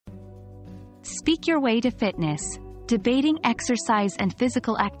Speak your way to fitness. Debating exercise and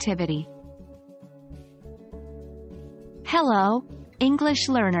physical activity. Hello, English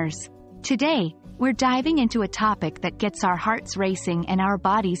learners. Today, we're diving into a topic that gets our hearts racing and our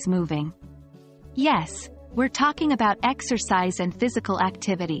bodies moving. Yes, we're talking about exercise and physical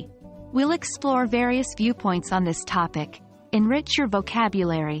activity. We'll explore various viewpoints on this topic, enrich your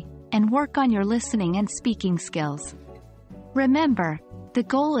vocabulary, and work on your listening and speaking skills. Remember, the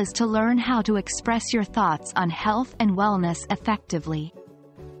goal is to learn how to express your thoughts on health and wellness effectively.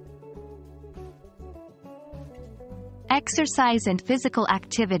 Exercise and physical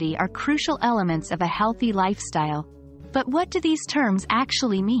activity are crucial elements of a healthy lifestyle. But what do these terms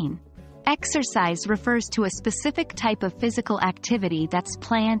actually mean? Exercise refers to a specific type of physical activity that's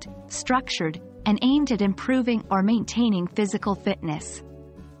planned, structured, and aimed at improving or maintaining physical fitness.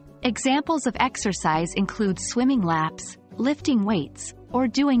 Examples of exercise include swimming laps, lifting weights, or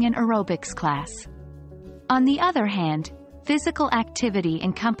doing an aerobics class. On the other hand, physical activity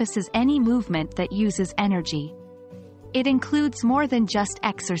encompasses any movement that uses energy. It includes more than just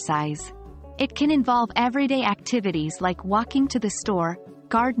exercise. It can involve everyday activities like walking to the store,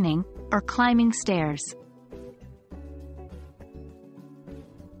 gardening, or climbing stairs.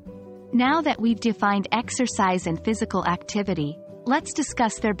 Now that we've defined exercise and physical activity, let's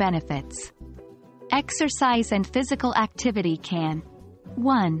discuss their benefits. Exercise and physical activity can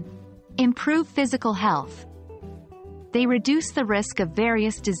 1. Improve physical health. They reduce the risk of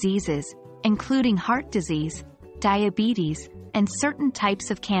various diseases, including heart disease, diabetes, and certain types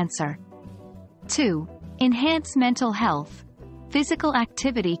of cancer. 2. Enhance mental health. Physical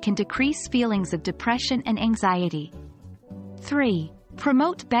activity can decrease feelings of depression and anxiety. 3.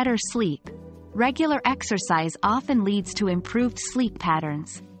 Promote better sleep. Regular exercise often leads to improved sleep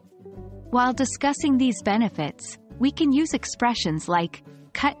patterns. While discussing these benefits, we can use expressions like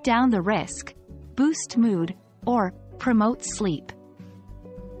cut down the risk, boost mood, or promote sleep.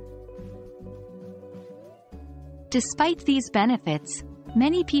 Despite these benefits,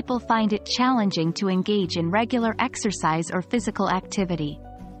 many people find it challenging to engage in regular exercise or physical activity.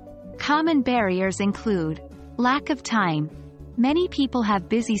 Common barriers include lack of time. Many people have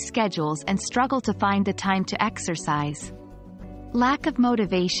busy schedules and struggle to find the time to exercise. Lack of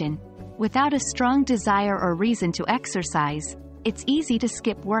motivation. Without a strong desire or reason to exercise, it's easy to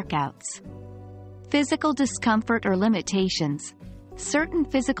skip workouts. Physical discomfort or limitations. Certain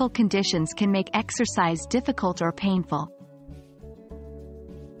physical conditions can make exercise difficult or painful.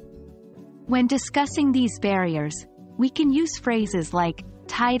 When discussing these barriers, we can use phrases like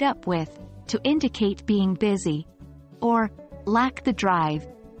tied up with to indicate being busy, or lack the drive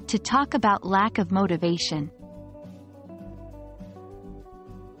to talk about lack of motivation.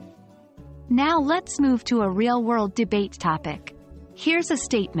 Now let's move to a real-world debate topic. Here's a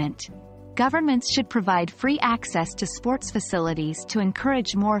statement. Governments should provide free access to sports facilities to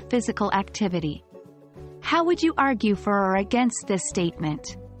encourage more physical activity. How would you argue for or against this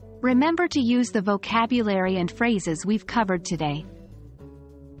statement? Remember to use the vocabulary and phrases we've covered today.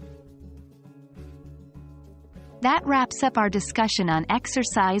 That wraps up our discussion on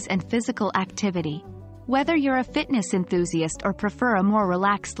exercise and physical activity. Whether you're a fitness enthusiast or prefer a more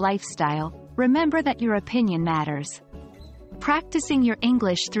relaxed lifestyle, remember that your opinion matters. Practicing your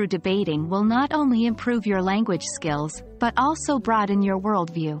English through debating will not only improve your language skills, but also broaden your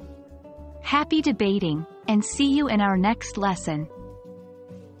worldview. Happy debating, and see you in our next lesson.